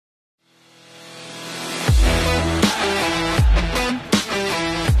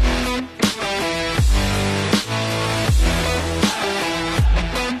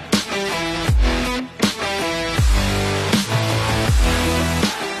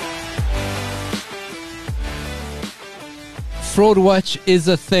Fraud Watch is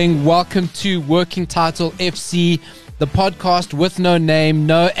a thing. Welcome to Working Title FC, the podcast with no name,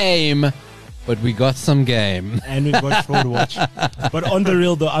 no aim, but we got some game. And we've got Fraud Watch. But on the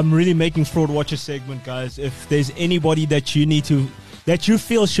real though, I'm really making Fraud Watch a segment, guys. If there's anybody that you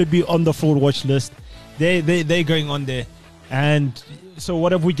feel should be on the Fraud Watch list, they're going on there. And so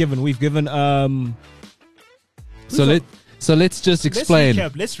what have we given? We've given So let's just explain.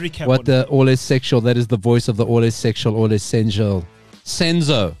 Let's recap what the all is sexual. That is the voice of the all is sexual, all is sensual.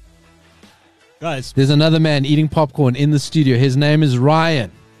 Senzo. Guys. There's another man eating popcorn in the studio. His name is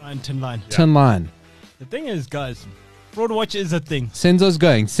Ryan. Tin Line. Tin Line. The thing is, guys, Fraud Watch is a thing. Senzo's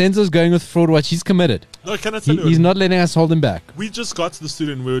going with Fraud Watch. He's committed. No, can I tell you? He's not letting us hold him back. We just got to the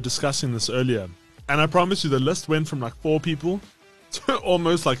studio and we were discussing this earlier. And I promise you the list went from like 4 people to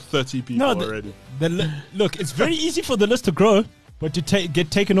almost like 30 people already. Look, it's very easy for the list to grow, but to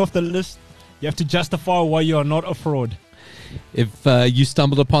get taken off the list, you have to justify why you are not a fraud. If you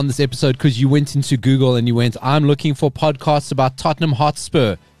stumbled upon this episode because you went into Google and you went, I'm looking for podcasts about Tottenham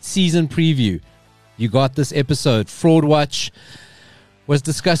Hotspur season preview, you got this episode. Fraud Watch was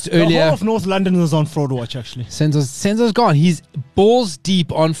discussed earlier. The whole of North London is on Fraud Watch, actually. Senzo's gone. He's balls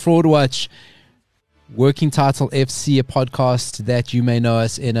deep on Fraud Watch. Working Title FC, a podcast that you may know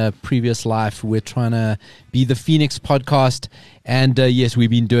us in a previous life. We're trying to be the Phoenix podcast. And yes, we've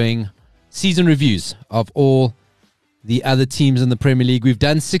been doing season reviews of all the other teams in the Premier League. We've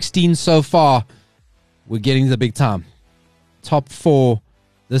done 16 so far. We're getting to the big time. Top 4.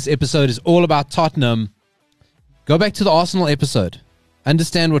 This episode is all about Tottenham. Go back to the Arsenal episode.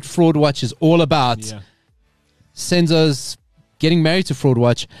 Understand what Fraud Watch is all about. Yeah. Senzo's getting married to Fraud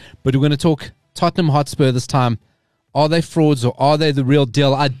Watch, but we're going to talk Tottenham Hotspur this time. Are they frauds or are they the real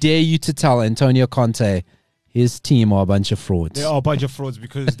deal? I dare you to tell Antonio Conte his team are a bunch of frauds. They are a bunch of frauds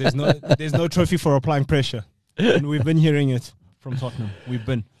because there's no trophy for applying pressure. And we've been hearing it from Tottenham.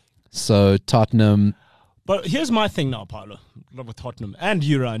 So Tottenham. But here's my thing now, Paulo, with Tottenham and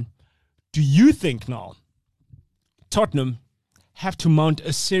you, Ryan. Do you think now Tottenham have to mount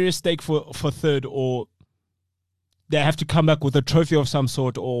a serious stake for third, or they have to come back with a trophy of some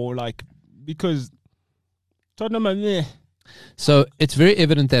sort, or like, because Tottenham are meh. So it's very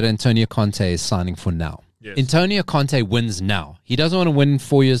evident that Antonio Conte is signing for now. Yes. Antonio Conte wins now. He doesn't want to win in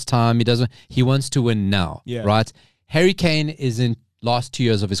 4 years' time. He wants to win now. Yeah. Right? Harry Kane is in last 2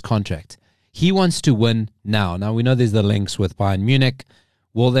 years of his contract. He wants to win now. Now we know there's the links with Bayern Munich.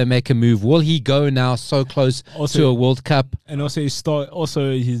 Will they make a move? Will he go now so close to a World Cup? And also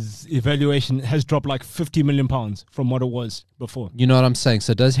his evaluation has dropped like £50 million from what it was before. You know what I'm saying?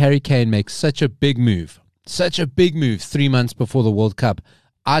 So does Harry Kane make such a big move 3 months before the World Cup?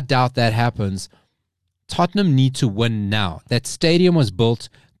 I doubt that happens. Tottenham need to win now. That stadium was built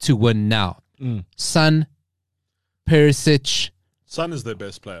to win now. Son, Perisic. Son is their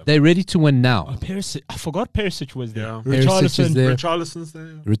best player. They're ready to win now. Perisic, I forgot Perisic was there. Yeah. Richarlison's there. Richarlison's there.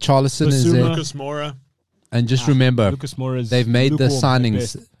 Richarlison is there. Lucas Moura. And just remember, Lucas Moura they've made the lukewarm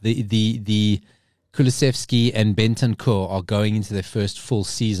signings. The Kulusevski and Bentancur are going into their first full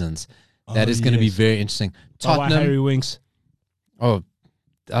seasons. That is going to be very interesting. Tottenham. Harry Winks. Oh,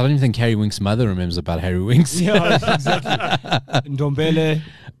 I don't even think Harry Winks' mother remembers about Harry Winks. Yeah, exactly. Ndombele.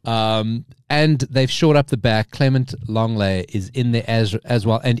 And they've shored up the back. Clement Longley is in there as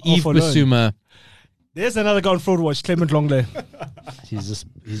well. And Yves Bissouma. There's another guy on Fraud Watch, Clement Longley. He's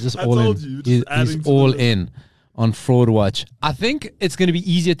just all in. He's all in on Fraud Watch. I think it's going to be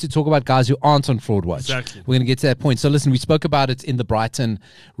easier to talk about guys who aren't on Fraud Watch. Exactly. We're going to get to that point. So listen, we spoke about it in the Brighton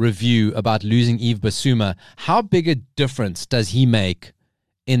review about losing Yves Bissouma. How big a difference does he make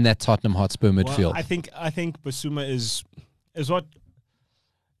in that Tottenham Hotspur midfield? Well, I think Bissouma is what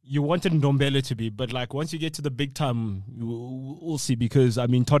you wanted Ndombele to be, but like once you get to the big time, we'll see. Because I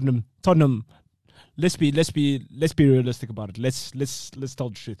mean, Tottenham. Let's be realistic about it. Let's tell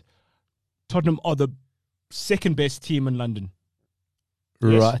the truth. Tottenham are the second best team in London.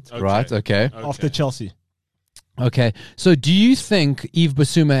 Right, Yes? right, okay. After Chelsea. Okay, so do you think Yves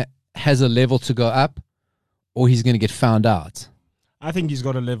Bissouma has a level to go up, or he's going to get found out? I think he's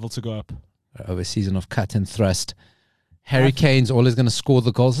got a level to go up. Over a season of cut and thrust. Harry Kane's always going to score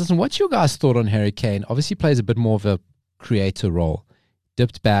the goals. Listen, what's your guys' thought on Harry Kane? Obviously plays a bit more of a creator role.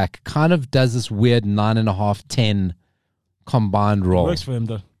 Dipped back, kind of does this weird 9.5, 10 combined role. Works for him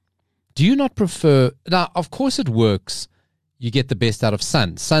though. Do you not prefer... Now, of course it works. You get the best out of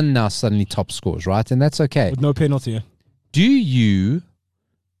Son. Son now suddenly top scores, right? And that's okay. With no penalty. Yeah. Do you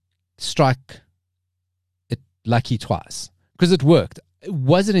strike it lucky twice? Because it worked.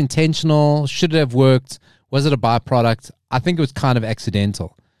 Was it intentional? Should it have worked? Was it a byproduct? I think it was kind of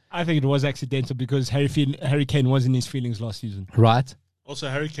accidental. I think it was accidental because Harry Kane was in his feelings last season. Right? Also,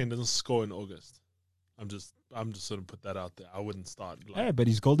 Harry Kane doesn't score in August. I'm just sort of put that out there. I wouldn't start. Yeah, but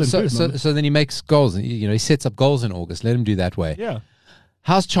he's golden So, boot, man. so then he makes goals. He sets up goals in August. Let him do that way. Yeah.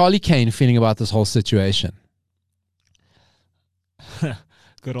 How's Charlie Kane feeling about this whole situation?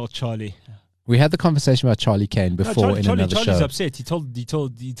 Good old Charlie. We had the conversation about Charlie Kane before in another Charlie's show. upset. He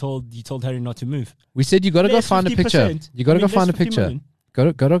told Harry not to move. We said you got to go Less find a picture. 50%. You got to go less find a 50 picture. million.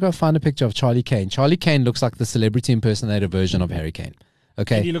 Got to go find a picture of Charlie Kane. Charlie Kane looks like the celebrity impersonator version of Harry Kane. And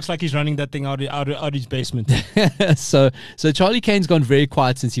Okay, he looks like he's running that thing out his basement. so Charlie Kane's gone very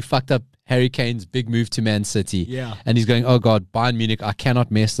quiet since he fucked up Harry Kane's big move to Man City. Yeah. And he's going, oh God, Bayern Munich, I cannot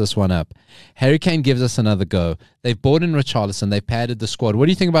mess this one up. Harry Kane gives us another go. They've bought in Richarlison. They've padded the squad. What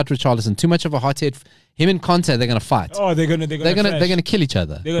do you think about Richarlison? Too much of a hothead. Him and Conte, they're going to fight. Oh, they're gonna kill each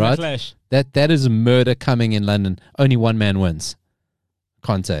other. They're gonna right? clash. That is murder coming in London. Only one man wins.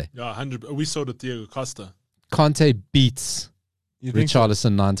 Conte. Yeah, 100. We saw it, Diego Costa. Conte beats You think so?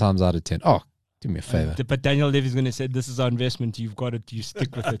 Richarlison 9 times out of 10. Oh, do me a favor. But Daniel Levy's going to say, this is our investment. You've got it. You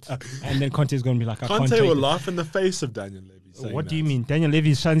stick with it. And then Conte's going to be like, I can't Conte take will it. laugh in the face of Daniel Levy. saying What do that. you mean? Daniel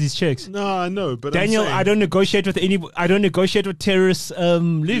Levy signs his checks. No, I know, but Daniel, I'm saying, I don't negotiate with I don't negotiate with terrorists.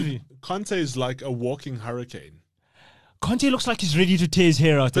 Levy. Conte is like a walking hurricane. Conte looks like he's ready to tear his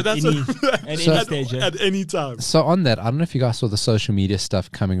hair out But at that's any, at, at So- any stage. at any time. So on that, I don't know if you guys saw the social media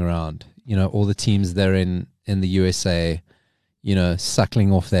stuff coming around. All the teams that are in the USA,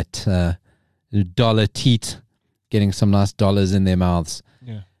 suckling off that dollar teat, getting some nice dollars in their mouths.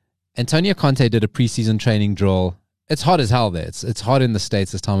 Yeah. Antonio Conte did a preseason training drill. It's hot as hell there. It's hot in the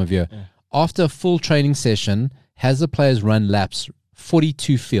States this time of year. Yeah. After a full training session, has the players run laps,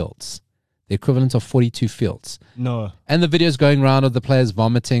 42 fields, the equivalent of 42 fields. No. And the video's going around of the players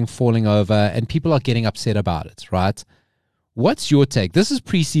vomiting, falling over, and people are getting upset about it, right? What's your take? This is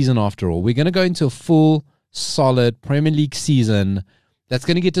preseason after all. We're going to go into a full, solid Premier League season that's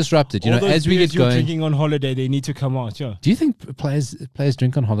going to get disrupted. All those As we beers get you're going. drinking on holiday, they need to come out. Yeah. Do you think players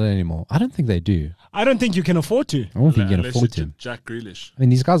drink on holiday anymore? I don't think they do. I don't think you can afford to. I don't think you can Unless afford you're to. Jack Grealish. I mean,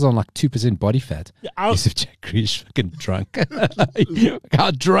 these guys are on like 2% body fat. Yeah, As if Jack Grealish fucking drunk.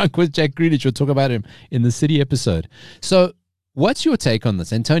 How drunk was Jack Grealish? We'll talk about him in the City episode. So, what's your take on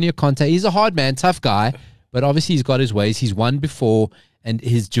this? Antonio Conte, he's a hard man, tough guy, but obviously he's got his ways. He's won before, and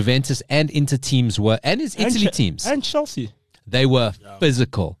his Juventus and Inter teams were, and his Italy teams, And Chelsea. they were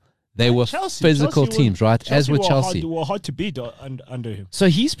physical. They were physical teams, right? As with Chelsea. Were hard to beat under him. So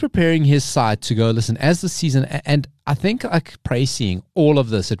he's preparing his side to go, listen, as the season, and I think like pricing all of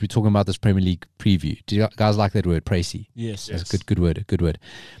this that we're talking about this Premier League preview. Do you guys like that word, pricey? Yes. That's good word.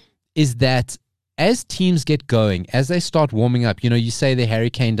 Is that as teams get going, as they start warming up, you say the Harry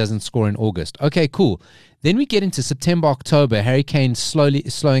Kane doesn't score in August. Okay, cool. Then we get into September, October, Harry Kane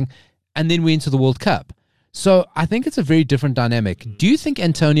slowing, and then we're into the World Cup. So I think it's a very different dynamic. Do you think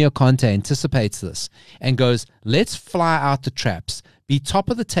Antonio Conte anticipates this and goes, let's fly out the traps, be top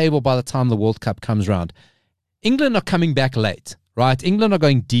of the table by the time the World Cup comes around? England are coming back late, right? England are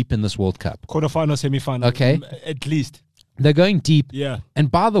going deep in this World Cup. Quarterfinal, semi-final. Okay. At least. They're going deep. Yeah.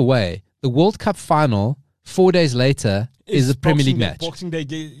 And by the way, the World Cup final 4 days later is a Premier League match. Boxing Day.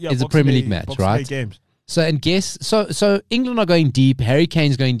 It's a Premier League match, Boxing right? Day games. So so England are going deep. Harry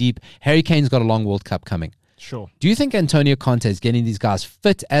Kane's going deep. Harry Kane's got a long World Cup coming. Sure. Do you think Antonio Conte is getting these guys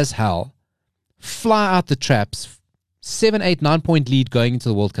fit as hell, fly out the traps, 7, 8, 9 point lead going into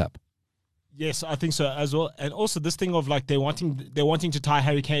the World Cup? Yes, I think so as well. And also this thing of like they're wanting to tie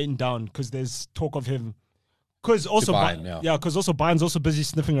Harry Kane down because there's talk of him. Because also Bayern, because also Bayern's also busy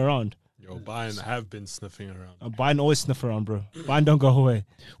sniffing around. Yo, Bayern have been sniffing around. Bayern always sniff around, bro. Bayern don't go away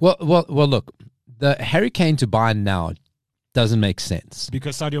Well, look, the Harry Kane to Bayern now doesn't make sense.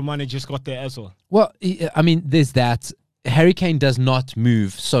 because Sadio Mane just got there as well. Well, I mean, there's that. Harry Kane does not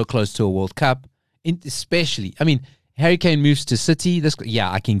move so close to a World Cup, especially. I mean, Harry Kane moves to City.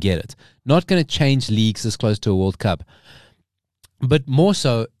 I can get it. Not going to change leagues this close to a World Cup. But more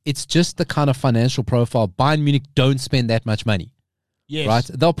so, it's just the kind of financial profile. Bayern Munich don't spend that much money, Yes.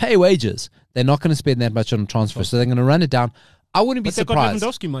 right? They'll pay wages. They're not going to spend that much on transfer, so they're going to run it down. I wouldn't be But they've got surprised.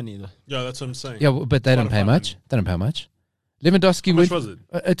 Lewandowski money though. Yeah, that's what I'm saying. Yeah, but they don't pay Qualified much. money. They don't pay much. Lewandowski How much went. was it?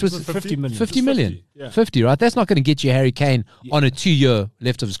 It was Was it 50 million. 50 Just million. 50, yeah. 50, right? That's not going to get you Harry Kane on a 2-year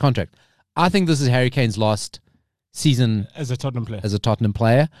left of his contract. I think this is Harry Kane's last season As a Tottenham player. as a Tottenham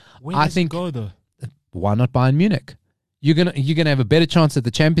player. Where I does he think go though? why not Bayern Munich? You're gonna have a better chance at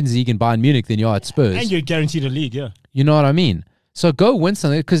the Champions League in Bayern Munich than you are at Spurs. And you're guaranteed a league, yeah. You know what I mean? So go win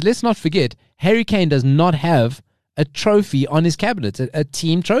something, because let's not forget, Harry Kane does not have a trophy on his cabinet, a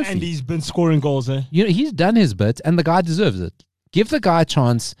team trophy. And he's been scoring goals, eh? He's done his bit, and the guy deserves it. Give the guy a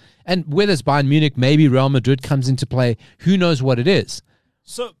chance. And whether it's Bayern Munich, maybe Real Madrid comes into play, who knows what it is.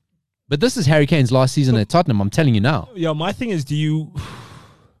 But this is Harry Kane's last season at Tottenham, I'm telling you now. Yeah, my thing is,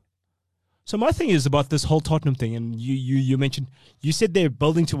 So my thing is about this whole Tottenham thing, and you mentioned, you said they're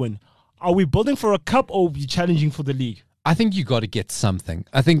building to win. Are we building for a cup or are we challenging for the league? I think you got to get something.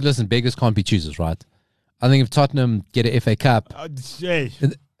 I think, listen, beggars can't be choosers, right? I think if Tottenham get an FA Cup...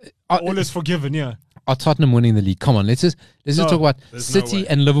 all is forgiven, yeah. Are Tottenham winning the league? Come on, let's just talk about City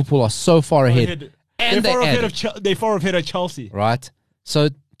and Liverpool are so far ahead. And they're far ahead of Chelsea. Right? So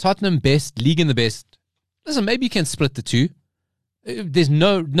Tottenham best, league in the best. Listen, maybe you can split the two. There's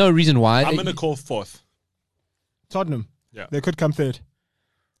no reason why. I'm going to call fourth. Tottenham. Yeah. They could come third.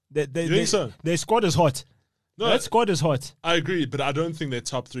 You think so? Their squad is hot. No, that squad is hot. I agree, but I don't think they're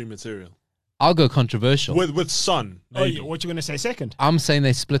top 3 material. I'll go controversial. With Son. What you going to say second? I'm saying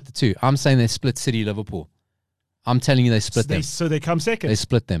they split the two. I'm saying they split City, Liverpool. I'm telling you they split them. So they come second? They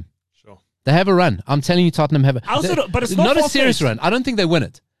split them. Sure. They have a run. I'm telling you Tottenham have a... But it's not a serious run. I don't think they win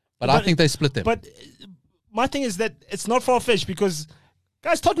it. But I think they split them. But my thing is that it's not far-fetched because,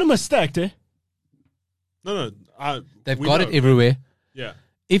 guys, Tottenham are stacked, eh? No. They've got it everywhere. Yeah.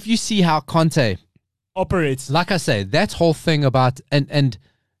 If you see how Conte operates, like I say, that whole thing about and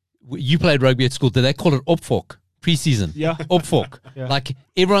you played rugby at school. Did they call it opvolk preseason? Yeah, opvolk. Yeah. Like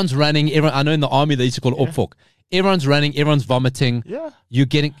everyone's running. I know in the army they used to call it opvolk. Everyone's running. Everyone's vomiting. Yeah, you're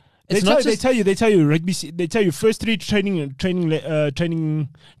getting. They tell you rugby. They tell you first 3 training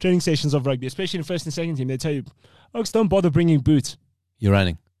sessions of rugby, especially in first and second team. They tell you, Oaks, don't bother bringing boots. You're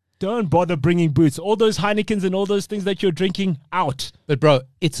running. Don't bother bringing boots. All those Heinekens and all those things that you're drinking out. But bro,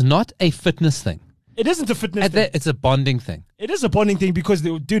 it's not a fitness thing. It isn't a fitness thing. It's a bonding thing. It is a bonding thing because,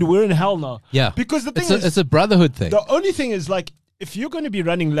 dude, we're in hell now. Yeah. Because the thing is, it's a brotherhood thing. The only thing is, like, if you're going to be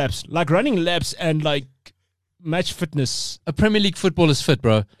running laps and, like, match fitness. A Premier League footballer is fit,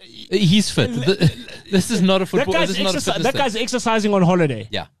 bro. He's fit. This is not a football. That guy's exercising on holiday.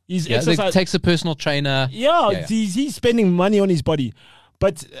 Yeah. He's exercising. Takes a personal trainer. Yeah. He's spending money on his body.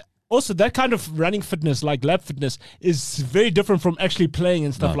 But also, that kind of running fitness, like lap fitness, is very different from actually playing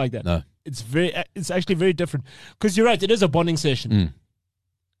and stuff like that. No. It's actually very different. Because you're right, it is a bonding session.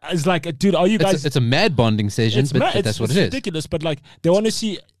 It's like, dude, are you guys... It's a mad bonding session, but that's what it is. It's ridiculous, but like, they want to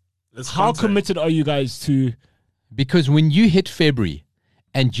see how committed are you guys to... Because when you hit February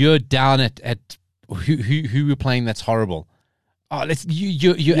and you're down at who we're playing that's horrible. Oh,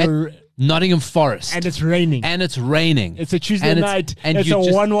 you're at Nottingham Forest. And it's raining. It's a Tuesday night. And it's a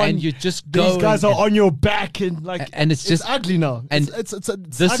 1-1. And you just go. These guys are on your back and like. And it's just ugly now. And it's this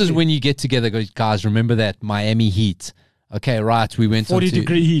ugly. is when you get together, guys. Remember that Miami Heat. Okay, right. We went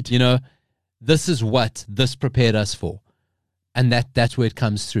 40-degree heat. You know, this is what this prepared us for. And that's where it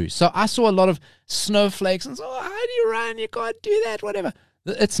comes through. So I saw a lot of snowflakes and so, how do you run? You can't do that, whatever.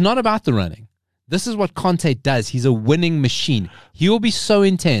 It's not about the running. This is what Conte does. He's a winning machine. He will be so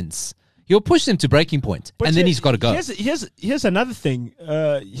intense. He'll push them to breaking point, and then he's got to go. Here's another thing.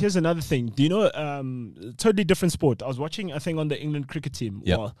 Do you know, totally different sport. I was watching a thing on the England cricket team.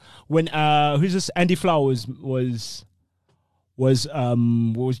 Yeah. When who's this? Andy Flower was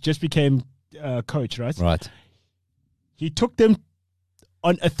just became coach, right? Right. He took them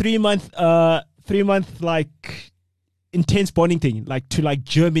on a 3-month like intense bonding thing, like to like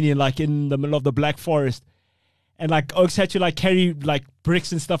Germany, like in the middle of the Black Forest, and like Oaks had to like carry like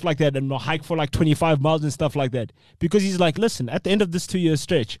bricks and stuff like that, and hike for like 25 miles and stuff like that, because he's like, listen, at the end of this 2-year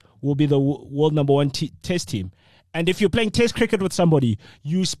stretch, we'll be the world number 1 test team, and if you're playing test cricket with somebody,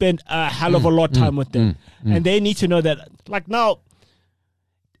 you spend a hell of a lot of time with them, and they need to know that. Like now,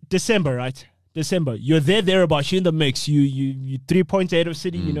 December, right? You're thereabouts, you're in the mix, you 3 points ahead of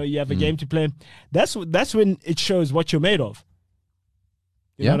City, you know, you have a game to play. That's when it shows what you're made of.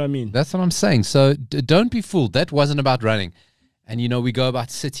 You know what I mean? That's what I'm saying. So don't be fooled. That wasn't about running. And, you know, we go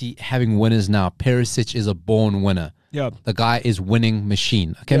about City having winners now. Perisic is a born winner. Yeah. The guy is winning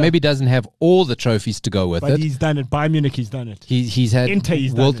machine. Okay, maybe he doesn't have all the trophies to go with it. But he's done it. Bayern Munich, he's done it. He's had Inter,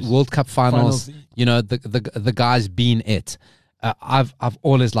 he's World Cup finals. You know, the guy's been it. I've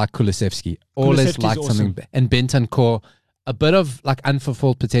always liked Kulusevski. Always liked something. And Bentancur, a bit of like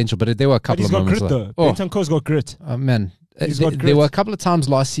unfulfilled potential, but there were a couple of moments. But he's got grit, though. Bentancur's got grit. Oh, man. There were a couple of times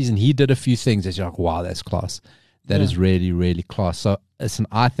last season he did a few things that you're like, wow, that's class. That is really, really class. So, listen,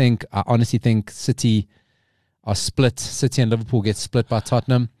 I honestly think City are split. City and Liverpool get split by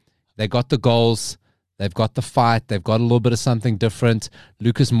Tottenham. They got the goals. They've got the fight. They've got a little bit of something different.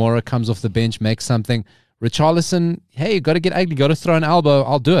 Lucas Moura comes off the bench, makes something. Richarlison, hey, you got to get ugly. Got to throw an elbow.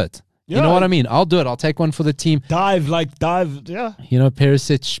 I'll do it. You know what I mean? I'll do it. I'll take one for the team. Dive. Yeah. You know,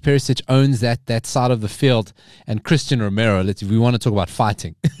 Perisic owns that side of the field, and Christian Romero. If we want to talk about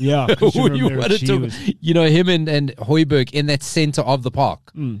fighting, Yeah. You know, him and Højbjerg in that center of the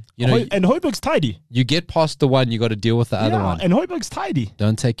park. You know, and Højbjerg's tidy. you get past the one, you got to deal with the other one. And Højbjerg's tidy.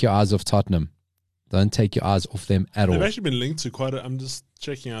 Don't take your eyes off Tottenham. Don't take your eyes off them at all. They've actually been linked to I'm just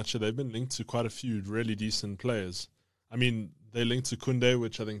checking out here. They've been linked to quite a few really decent players. I mean, they're linked to Koundé,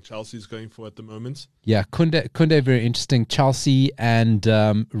 which I think Chelsea's going for at the moment. Yeah, Koundé, very interesting. Chelsea and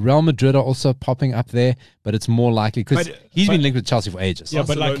Real Madrid are also popping up there, but it's more likely because he's been linked with Chelsea for ages. Yeah,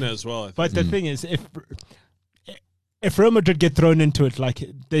 Barcelona as well. I think. But the thing is, if Real Madrid get thrown into it, like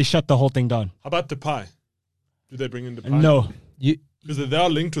they shut the whole thing down. How about Depay? Do they bring in Depay? No, because they are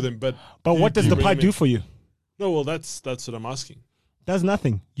linked with him. But what does Depay do for you? No, well, that's what I'm asking. Does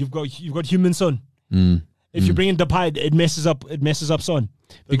nothing. You've got human Son. If you bring in Depay, it messes up Son.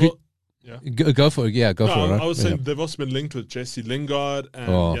 Go for it. Yeah, go for it. Right? I was saying they've also been linked with Jesse Lingard and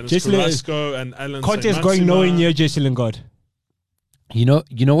Yanis Carrasco and Alan. Conte is going nowhere near Jesse Lingard. You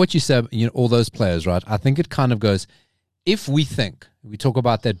know what you said. You know all those players, right? I think it kind of goes. If we talk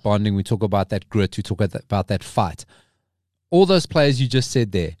about that bonding, we talk about that grit, we talk about that fight. All those players you just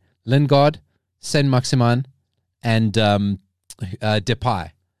said there, Lingard, Saint-Maximin, and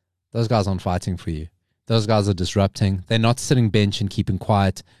Depay, those guys aren't fighting for you. Those guys are disrupting. They're not sitting bench and keeping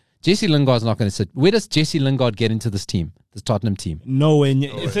quiet. Jesse Lingard's not going to sit. Where does Jesse Lingard get into this team, this Tottenham team? Nowhere.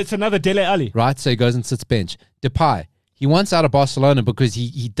 It's another Dele Alli. Right, so he goes and sits bench. Depay, he wants out of Barcelona because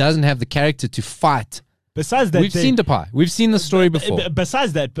he doesn't have the character to fight. Besides that, we've seen Depay. We've seen the story before.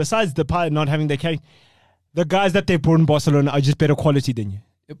 Besides Depay not having the character, the guys that they brought in Barcelona are just better quality than you.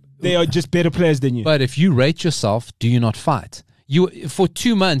 They are just better players than you. But if you rate yourself, do you not fight? For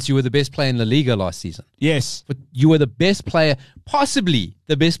 2 months, you were the best player in La Liga last season. Yes. But you were the best player, possibly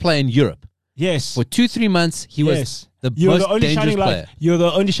the best player in Europe. Yes. For 2-3 months, he was the most dangerous player. You're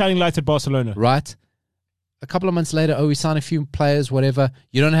the only shining light at Barcelona. Right? A couple of months later, we sign a few players, whatever.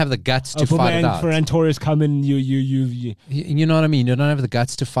 You don't have the guts to fight it out. Ferran Torres come in, you know what I mean? You don't have the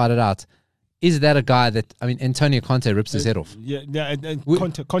guts to fight it out. Is that a guy that, Antonio Conte rips his head off? Yeah.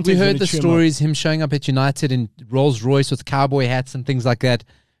 Conte we heard the stories, him showing up at United in Rolls Royce with cowboy hats and things like that.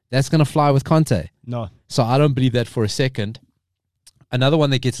 That's going to fly with Conte. No. So I don't believe that for a second. Another one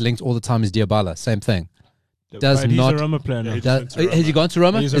that gets linked all the time is Dybala. Same thing. He's a Roma player now. Has he gone to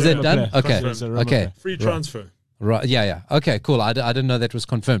Roma? Is it done? Player. Okay. Free transfer. Right. Yeah. Okay, cool. I didn't know that was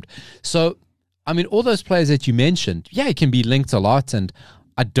confirmed. So, all those players that you mentioned, it can be linked a lot, and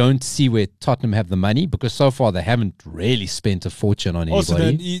I don't see where Tottenham have the money because so far they haven't really spent a fortune on anybody. Also,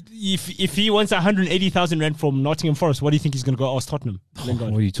 then, if he wants 180,000 rand from Nottingham Forest, what do you think he's going to go ask Tottenham?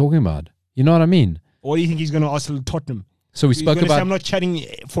 What are you talking about? You know what I mean? What do you think he's going to ask Tottenham? So we spoke about. I'm not chatting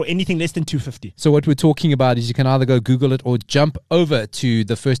for anything less than 250. So what we're talking about is you can either go Google it or jump over to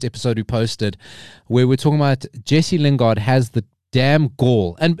the first episode we posted, where we're talking about Jesse Lingard has the damn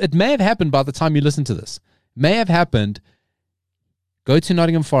gall, and it may have happened by the time you listen to this. May have happened. Go to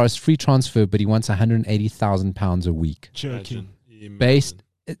Nottingham Forest, free transfer, but he wants £180,000 a week. Joking. Based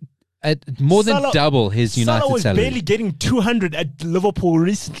at more than double his United Salah was salary. Barely getting 200 at Liverpool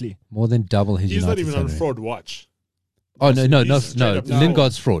recently. More than double his United salary. He's not even salary. on fraud watch. Oh, no.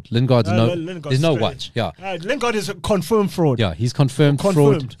 Lingard's fraud. Lingard's there's no watch. Yeah. Lingard is confirmed fraud. Yeah, he's confirmed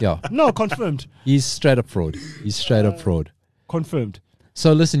fraud. Yeah. No, confirmed. He's straight up fraud. Confirmed.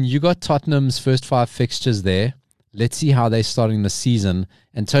 So listen, you got Tottenham's first 5 fixtures there. Let's see how they're starting the season.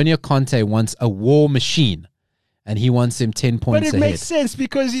 Antonio Conte wants a war machine, and he wants them 10 points ahead. But it makes sense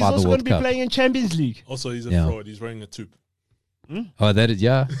because he's also going to be playing in Champions League. Also, he's a fraud. He's wearing a tube. Oh,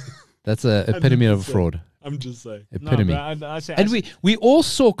 that's a epitome of a fraud. I'm just saying. Epitome. And we all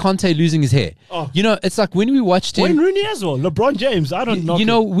saw Conte losing his hair. Oh. It's like when we watched him. Wayne Rooney as well. LeBron James. I don't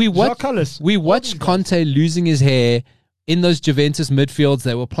know. We watched Conte losing his hair in those Juventus midfields.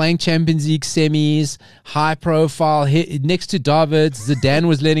 They were playing Champions League semis, high profile, next to Davids. Zidane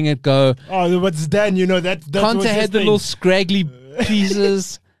was letting it go. Oh, but Zidane, that Conte had the little scraggly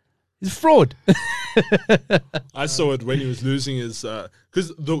pieces. It's fraud. I saw it when he was losing his...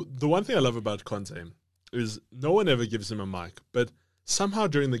 Because the one thing I love about Conte is no one ever gives him a mic, but somehow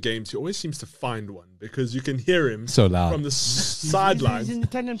during the games he always seems to find one because you can hear him so loud from the sidelines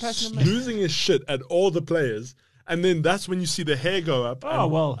losing his shit at all the players. And then that's when you see the hair go up. Oh,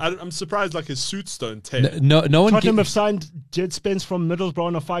 well. I'm surprised like his suits don't tear. No one. Tottenham have signed Jed Spence from Middlesbrough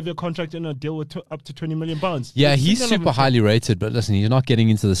on a 5-year contract in a deal with up to £20 million. Yeah, he's super highly rated, but listen, he's not getting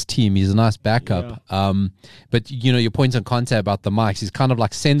into this team. He's a nice backup. Yeah. But, your point on Conte about the mics, he's kind of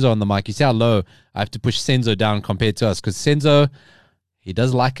like Senzo on the mic. You see how low I have to push Senzo down compared to us because Senzo, He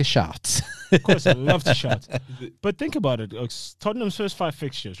does like a shout. Of course, I love to shout. But think about it. Tottenham's first 5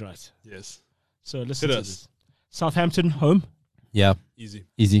 fixtures, right? Yes. So listen Hit to us. this. Southampton, home. Yeah,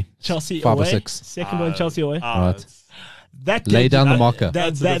 Easy. Chelsea 5 or away. 6. Second one, Chelsea away. Right. That's- That Lay gauges- down the that- marker.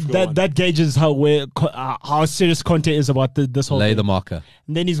 That That's a difficult one. that gauges how serious Conte is about this whole Lay thing. the marker.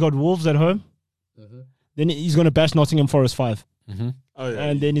 And then he's got Wolves at home. Then he's going to bash Nottingham Forest 5. Mm-hmm. Oh, yeah.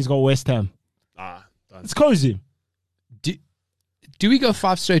 And then he's got West Ham. Done. It's cozy. Do we go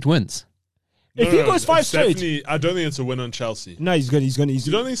 5 straight wins? If he goes 5 it's straight, definitely- I don't think it's a win on Chelsea. no, he's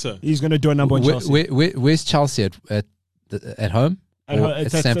You don't think so? he's going to do a number on Chelsea. Where's Chelsea at home? Or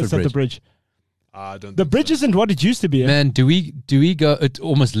It's at Stamford at the Bridge? bridge. I don't. The think bridge so. isn't what it used to be. Man, do we go? It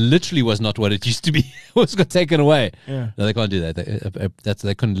almost literally was not what it used to be. It was got taken away. Yeah. No, they can't do that.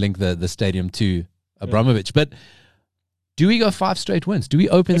 They couldn't link the stadium to Abramovich. But do we go 5 straight wins? Do we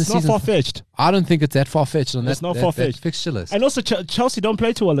open It's the not season? far fetched. I don't think it's that far fetched on It's that. not that far-fetched. fixture list. And also, Chelsea don't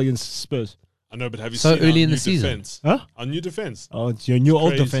play too well against Spurs. I know, but have you So seen early our in the new season. defense? Huh? Our new defense. Oh, it's your new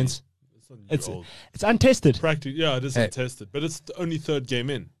old Crazy. defense. It's not new It's old. it's untested. Yeah, it is Hey. untested, but it's the only 3rd game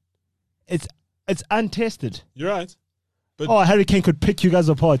in. It's untested. You're right. But Oh, Harry Kane could pick you guys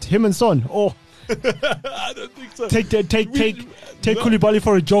apart. Him and Son. Oh, I don't think so. take no. Koulibaly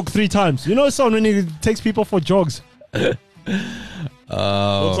for a jog 3 times. You know Son when he takes people for jogs. We'll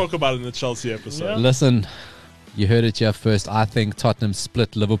talk about it in the Chelsea episode. Yeah. Listen, you heard it here first. I think Tottenham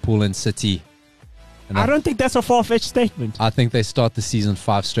split Liverpool and City. And I don't think that's a far-fetched statement. I think they start the season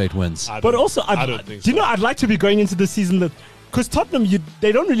 5 straight wins. But also, I don't think do you so. know, I'd like to be going into the season because Tottenham,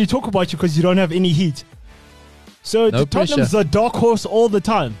 they don't really talk about you because you don't have any heat. So No Tottenham's pressure. a dark horse all the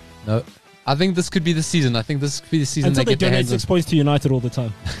time No, I think this could be the season. I think this could be the season until they they get their donate hands on. 6 points to United all the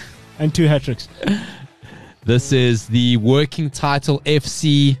time and 2 hat-tricks. This is the Working Title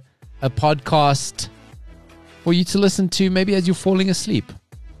FC, a podcast for you to listen to maybe as you're falling asleep.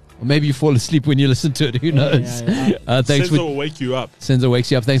 Or maybe you fall asleep when you listen to it. Who knows? yeah. Thanks Senzo for will wake you up. Senzo wakes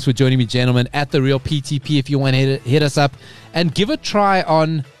you up. Thanks for joining me, gentlemen, at The Real PTP. If you want to hit us up and give a try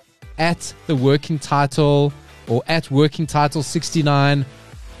on at The Working Title or at Working Title 69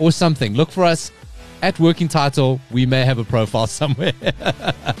 or something. Look for us at Working Title. We may have a profile somewhere.